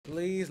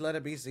Please let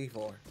it be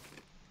C4.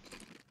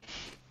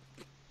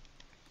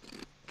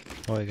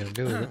 What are you gonna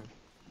do with it?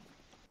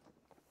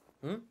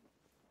 Hmm?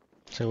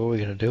 So what are we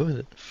gonna do with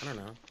it? I don't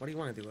know. What do you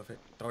want to do with it?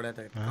 Throw it at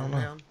the I don't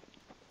know.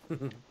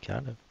 compound?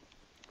 Kind of.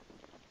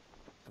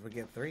 If we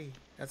get 3,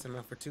 that's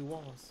enough for 2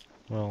 walls.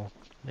 Well,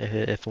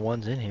 if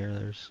one's in here,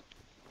 there's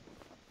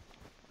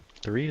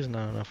 3 is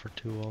not enough for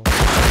 2 walls.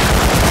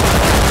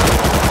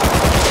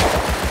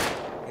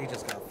 He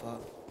just got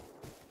fucked.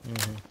 I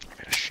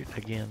gotta shoot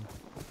again.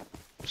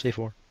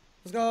 C4.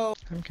 Let's go.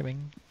 I'm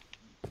coming.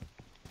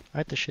 I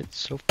have to shit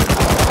so. Kill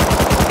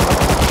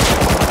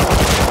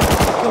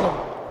him.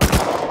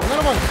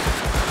 Another one.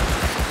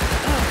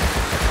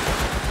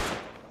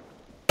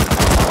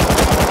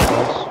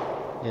 Close.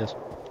 Yes.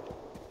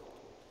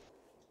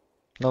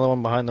 Another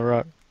one behind the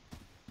rock.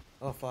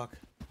 Oh fuck.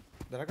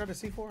 Did I go to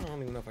C4? I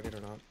don't even know if I did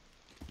or not.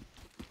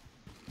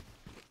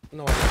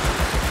 No, I didn't.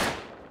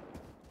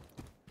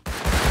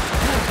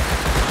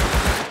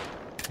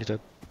 He's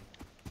dead.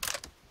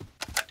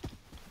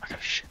 I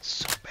gotta shit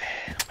so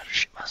bad. I'm gonna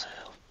shit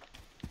myself.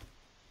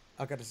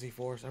 I got the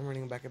C4, so I'm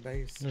running back at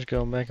base. Just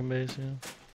going back in base, yeah.